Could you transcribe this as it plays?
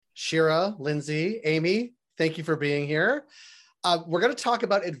Shira, Lindsay, Amy, thank you for being here. We're going to talk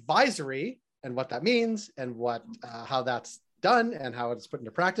about advisory and what that means and how that's done and how it's put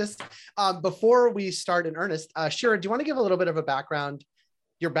into practice. Before we start in earnest, Shira, do you want to give a little bit of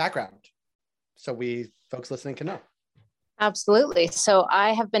your background, so folks listening can know? Absolutely. So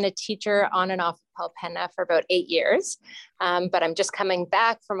I have been a teacher on and off of Palpenna for about 8 years, but I'm just coming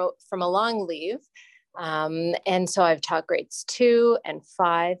back from a long leave. And so I've taught grades 2 and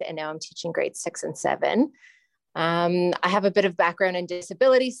 5, and now I'm teaching grades 6 and 7. I have a bit of background in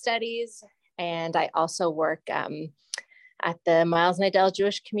disability studies, and I also work at the Miles and Adele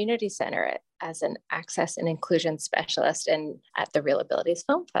Jewish Community Center as an access and inclusion specialist and at the Real Abilities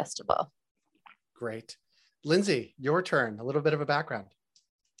Film Festival. Great. Lindsay, your turn, a little bit of a background.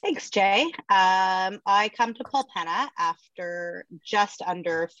 Thanks, Jay. I come to Palpenna after just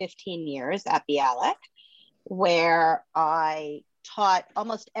under 15 years at Bialik, where I taught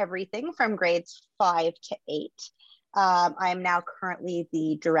almost everything from grades 5 to 8. I am now currently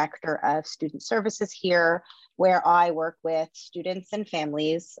the director of student services here, where I work with students and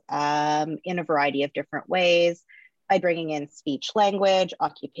families in a variety of different ways by bringing in speech language,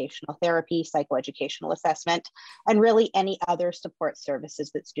 occupational therapy, psychoeducational assessment, and really any other support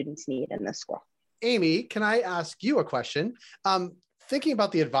services that students need in the school. Amy, can I ask you a question? Thinking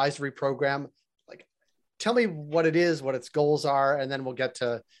about the advisory program, tell me what it is, what its goals are, and then we'll get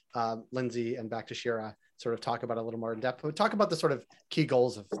to Lindsay and back to Shira, sort of talk about it a little more in depth, but talk about the sort of key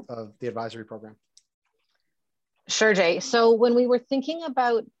goals of the advisory program. Sure, Jay. So when we were thinking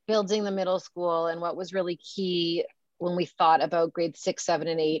about building the middle school and what was really key when we thought about grades 6, 7,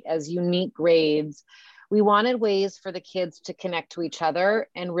 and 8 as unique grades, we wanted ways for the kids to connect to each other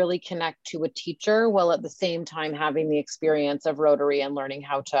and really connect to a teacher while at the same time having the experience of Rotary and learning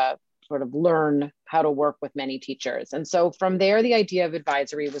how to sort of learn how to work with many teachers. And so from there, the idea of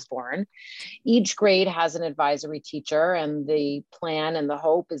advisory was born. Each grade has an advisory teacher, and the plan and the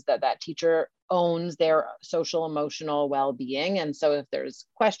hope is that that teacher owns their social emotional well-being. And so if there's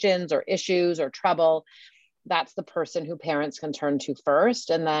questions or issues or trouble, that's the person who parents can turn to first.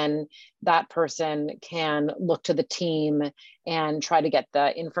 And then that person can look to the team and try to get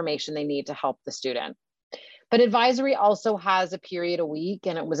the information they need to help the student. But advisory also has a period a week,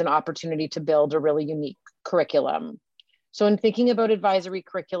 and it was an opportunity to build a really unique curriculum. So in thinking about advisory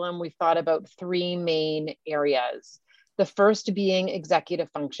curriculum, we thought about 3 main areas. The first being executive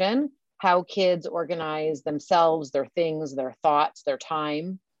function, how kids organize themselves, their things, their thoughts, their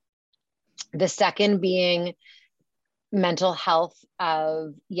time. The second being mental health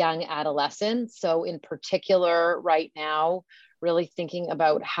of young adolescents. So in particular, right now, really thinking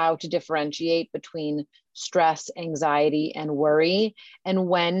about how to differentiate between stress, anxiety, and worry, and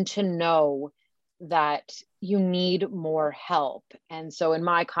when to know that you need more help. And so in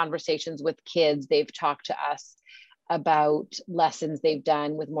my conversations with kids, they've talked to us about lessons they've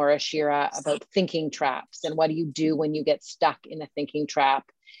done with Maura Shira about thinking traps and what do you do when you get stuck in a thinking trap,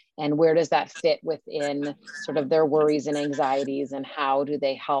 and where does that fit within sort of their worries and anxieties, and how do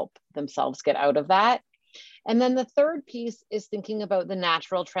they help themselves get out of that. And then the third piece is thinking about the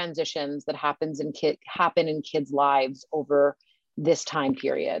natural transitions that happen in kids' lives over this time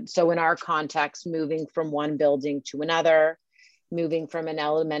period. So in our context, moving from one building to another, moving from an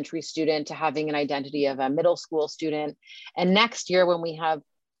elementary student to having an identity of a middle school student. And next year, when we have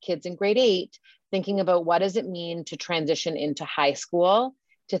kids in grade 8, thinking about what does it mean to transition into high school,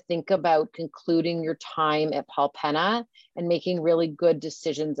 to think about concluding your time at Palpenna and making really good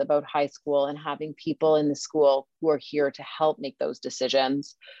decisions about high school and having people in the school who are here to help make those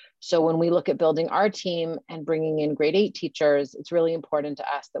decisions. So when we look at building our team and bringing in grade 8 teachers, it's really important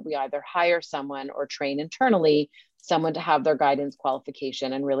to us that we either hire someone or train internally someone to have their guidance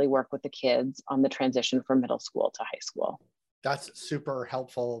qualification and really work with the kids on the transition from middle school to high school. That's super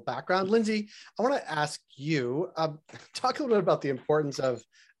helpful background. Lindsay, I want to ask you, talk a little bit about the importance of,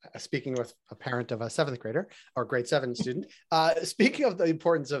 speaking with a parent of a 7th grader or grade 7 student, speaking of the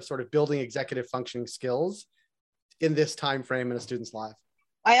importance of sort of building executive functioning skills in this time frame in a student's life.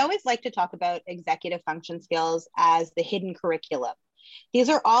 I always like to talk about executive function skills as the hidden curriculum. These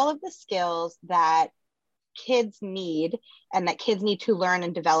are all of the skills that kids need and that kids need to learn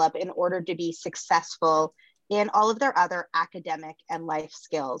and develop in order to be successful in all of their other academic and life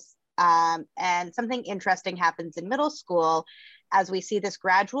skills. And something interesting happens in middle school as we see this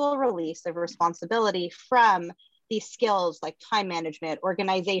gradual release of responsibility from these skills like time management,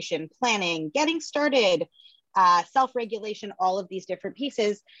 organization, planning, getting started, self-regulation, all of these different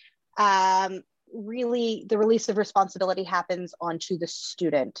pieces. really the release of responsibility happens onto the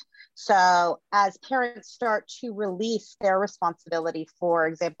student. So as parents start to release their responsibility, for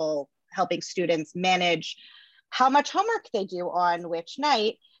example, helping students manage how much homework they do on which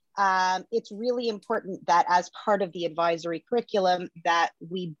night, it's really important that as part of the advisory curriculum that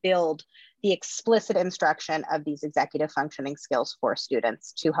we build the explicit instruction of these executive functioning skills for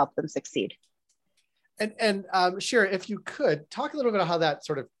students to help them succeed. And Shira, if you could talk a little bit about how that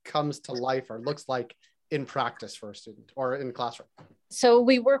sort of comes to life or looks like in practice for a student or in the classroom. So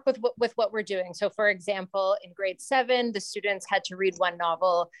we work with what we're doing. So for example, in grade 7, the students had to read one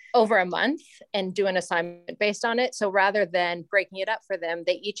novel over a month and do an assignment based on it. So rather than breaking it up for them,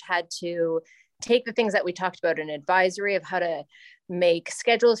 they each had to take the things that we talked about in advisory of how to make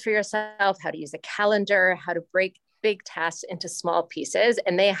schedules for yourself, how to use a calendar, how to break big tasks into small pieces.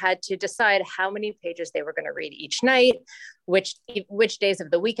 And they had to decide how many pages they were going to read each night, which days of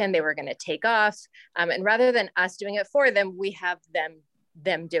the weekend they were going to take off. And rather than us doing it for them, we have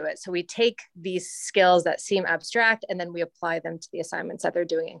them do it. So we take these skills that seem abstract and then we apply them to the assignments that they're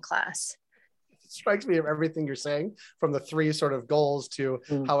doing in class. It strikes me of everything you're saying, from the 3 sort of goals to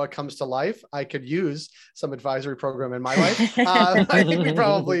how it comes to life. I could use some advisory program in my life. I think we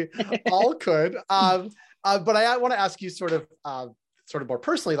probably all could. But I want to ask you sort of more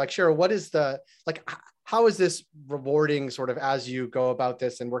personally, like Shira, what is how is this rewarding sort of as you go about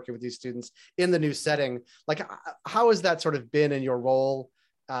this and working with these students in the new setting? Like, how has that sort of been in your role?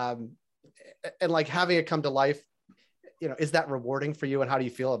 And like having it come to life, is that rewarding for you? And how do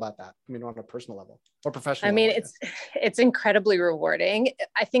you feel about that? I mean, on a personal level or professional level? It's incredibly rewarding.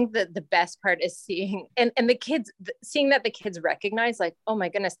 I think that the best part is seeing the kids, seeing that the kids recognize like, oh my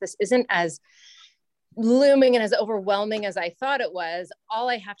goodness, this isn't as looming and as overwhelming as I thought it was. All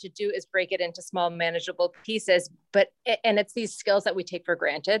I have to do is break it into small, manageable pieces. And it's these skills that we take for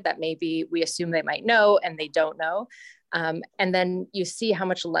granted that maybe we assume they might know and they don't know. And then you see how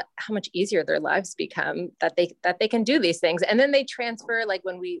much easier their lives become that they can do these things. And then they transfer, like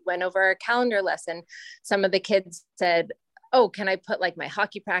when we went over our calendar lesson, some of the kids said, oh, can I put like my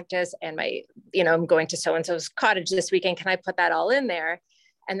hockey practice and my, I'm going to so-and-so's cottage this weekend. Can I put that all in there?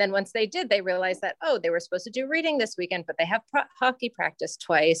 And then once they did, they realized that, oh, they were supposed to do reading this weekend, but they have hockey practice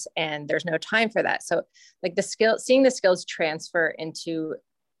twice and there's no time for that. So like seeing the skills transfer into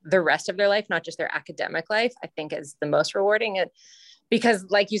the rest of their life, not just their academic life, I think is the most rewarding. Because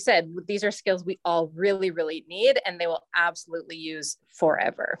like you said, these are skills we all really, really need and they will absolutely use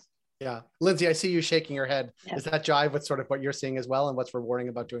forever. Yeah. Lindsay, I see you shaking your head. Yeah. Does that jive with sort of what you're seeing as well and what's rewarding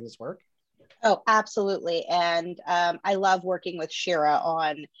about doing this work? Oh, absolutely. And I love working with Shira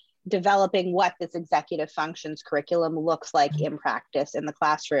on developing what this executive functions curriculum looks like in practice in the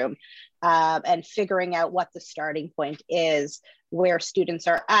classroom, and figuring out what the starting point is, where students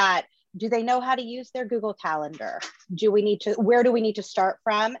are at. Do they know how to use their Google Calendar? Where do we need to start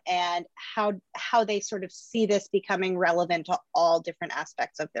from? And how they sort of see this becoming relevant to all different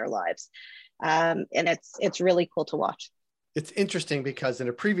aspects of their lives. And it's really cool to watch. It's interesting because in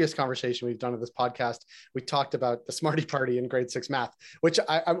a previous conversation we've done on this podcast, we talked about the Smarty Party in grade 6 math, which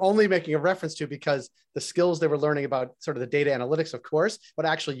I'm only making a reference to because the skills they were learning about sort of the data analytics, of course, but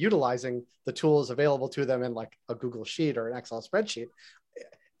actually utilizing the tools available to them in like a Google Sheet or an Excel spreadsheet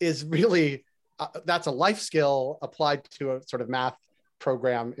is really, that's a life skill applied to a sort of math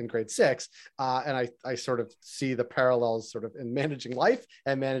program in grade 6. And I sort of see the parallels sort of in managing life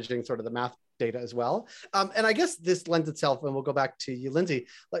and managing sort of the math data as well. And I guess this lends itself, and we'll go back to you, Lindsay,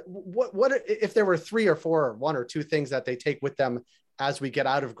 like what if there were 3 or 4 or 1 or 2 things that they take with them as we get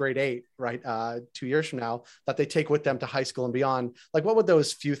out of grade 8, right? 2 years from now, that they take with them to high school and beyond, like what would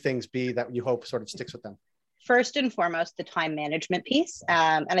those few things be that you hope sort of sticks with them? First and foremost, the time management piece.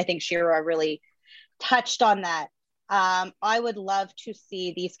 And I think Shira really touched on that. I would love to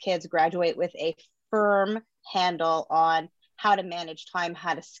see these kids graduate with a firm handle on how to manage time,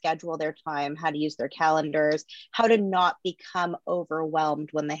 how to schedule their time, how to use their calendars, how to not become overwhelmed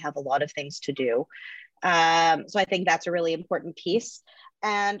when they have a lot of things to do. So I think that's a really important piece.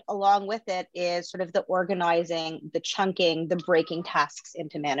 And along with it is sort of the organizing, the chunking, the breaking tasks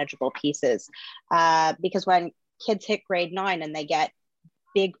into manageable pieces. Because when kids hit grade 9 and they get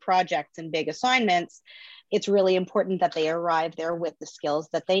big projects and big assignments, it's really important that they arrive there with the skills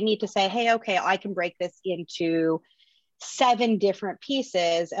that they need to say, hey, okay, I can break this into 7 different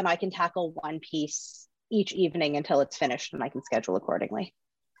pieces and I can tackle 1 piece each evening until it's finished and I can schedule accordingly.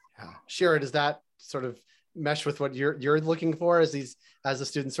 Yeah. Shira, does that sort of mesh with what you're looking for as the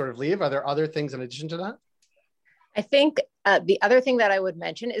students sort of leave? Are there other things in addition to that? I think The other thing that I would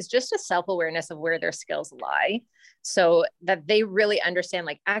mention is just a self-awareness of where their skills lie, so that they really understand,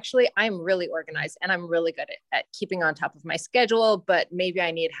 like, actually, I'm really organized and I'm really good at keeping on top of my schedule, but maybe I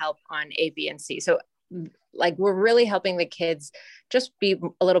need help on A, B, and C. So like, we're really helping the kids just be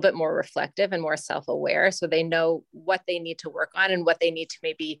a little bit more reflective and more self-aware, so they know what they need to work on and what they need to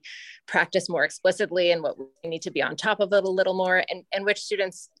maybe practice more explicitly, and what they need to be on top of it a little more, and which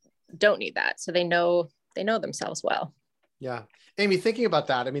students don't need that. So they know themselves well. Yeah. Amy, thinking about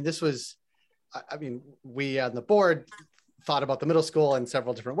that, I mean, we on the board thought about the middle school in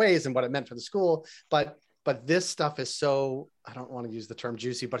several different ways and what it meant for the school, but this stuff is so, I don't want to use the term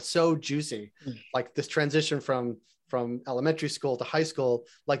juicy, but so juicy. Like this transition from elementary school to high school,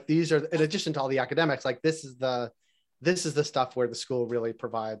 like these are, in addition to all the academics, like this is the stuff where the school really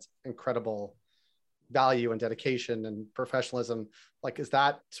provides incredible value and dedication and professionalism. Like, is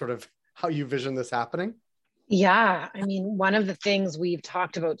that sort of how you vision this happening? Yeah. I mean, one of the things we've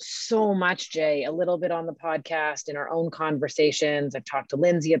talked about so much, Jay, a little bit on the podcast, in our own conversations, I've talked to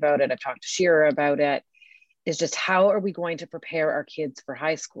Lindsay about it, I've talked to Shira about it, is just how are we going to prepare our kids for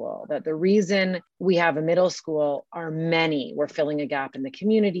high school? That the reason we have a middle school are many. We're filling a gap in the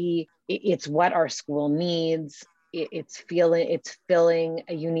community. It's what our school needs. It's filling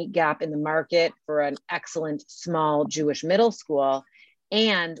a unique gap in the market for an excellent small Jewish middle school.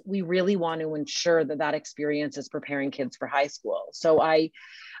 And we really want to ensure that experience is preparing kids for high school. So I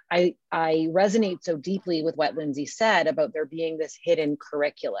resonate so deeply with what Lindsay said about there being this hidden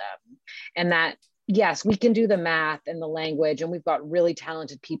curriculum, and that, yes, we can do the math and the language, and we've got really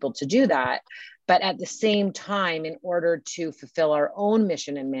talented people to do that. But at the same time, in order to fulfill our own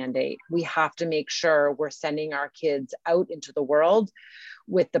mission and mandate, we have to make sure we're sending our kids out into the world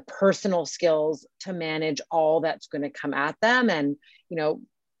with the personal skills to manage all that's going to come at them. And,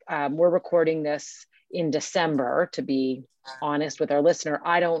 we're recording this in December. To be honest with our listener,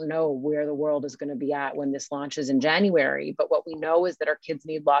 I don't know where the world is going to be at when this launches in January. But what we know is that our kids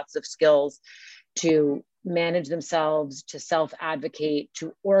need lots of skills to manage themselves, to self-advocate,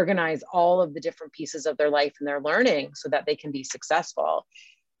 to organize all of the different pieces of their life and their learning so that they can be successful.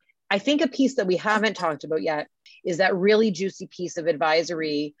 I think a piece that we haven't talked about yet is that really juicy piece of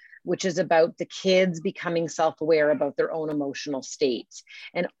advisory, which is about the kids becoming self-aware about their own emotional states,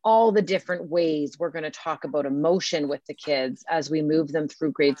 and all the different ways we're going to talk about emotion with the kids as we move them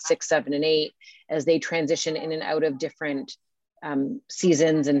through grades 6, 7, and 8, as they transition in and out of different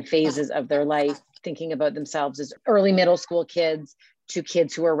seasons and phases of their life, thinking about themselves as early middle school kids to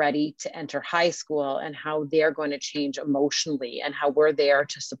kids who are ready to enter high school, and how they're going to change emotionally, and how we're there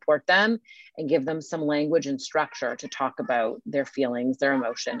to support them and give them some language and structure to talk about their feelings, their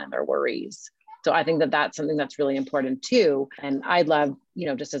emotion, and their worries. So I think that that's something that's really important too. And I'd love,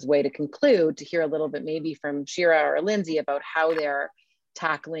 just as a way to conclude, to hear a little bit maybe from Shira or Lindsay about how they're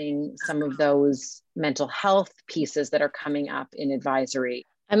tackling some of those mental health pieces that are coming up in advisory.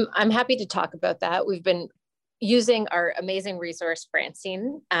 I'm happy to talk about that. We've been using our amazing resource,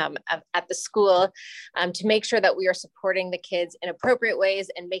 Francine, at the school to make sure that we are supporting the kids in appropriate ways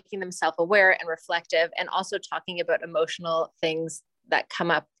and making them self-aware and reflective, and also talking about emotional things that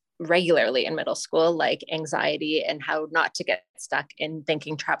come up regularly in middle school, like anxiety and how not to get stuck in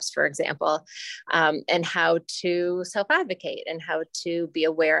thinking traps, for example, and how to self-advocate and how to be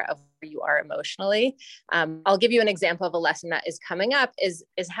aware of where you are emotionally. I'll give you an example of a lesson that is coming up is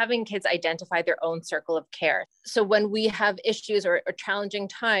having kids identify their own circle of care. So when we have issues or challenging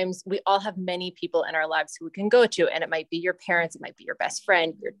times, we all have many people in our lives who we can go to, and it might be your parents, it might be your best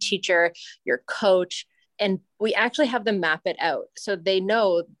friend, your teacher, your coach, and we actually have them map it out so they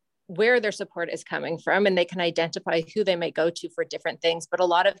know where their support is coming from, and they can identify who they may go to for different things. But a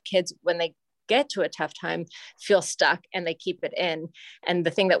lot of kids, when they get to a tough time, feel stuck and they keep it in. And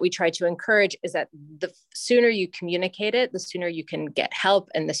the thing that we try to encourage is that the sooner you communicate it, the sooner you can get help,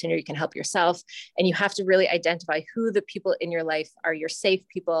 and the sooner you can help yourself. And you have to really identify who the people in your life are your safe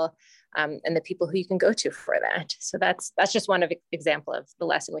people, and the people who you can go to for that. So that's just one example of the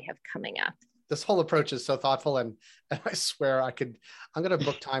lesson we have coming up. This whole approach is so thoughtful, and I swear I'm going to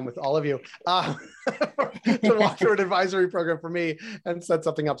book time with all of you to walk through an advisory program for me and set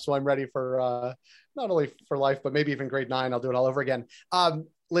something up so I'm ready for not only for life, but maybe even grade 9. I'll do it all over again.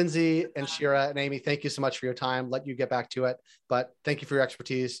 Lindsay and Shira and Amy, thank you so much for your time. Let you get back to it, but thank you for your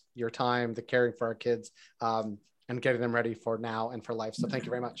expertise, your time, the caring for our kids, and getting them ready for now and for life. So thank you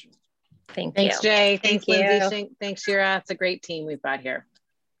very much. Thanks, you. Jay. Thanks, Lindsay. Thanks, Shira. It's a great team we've got here.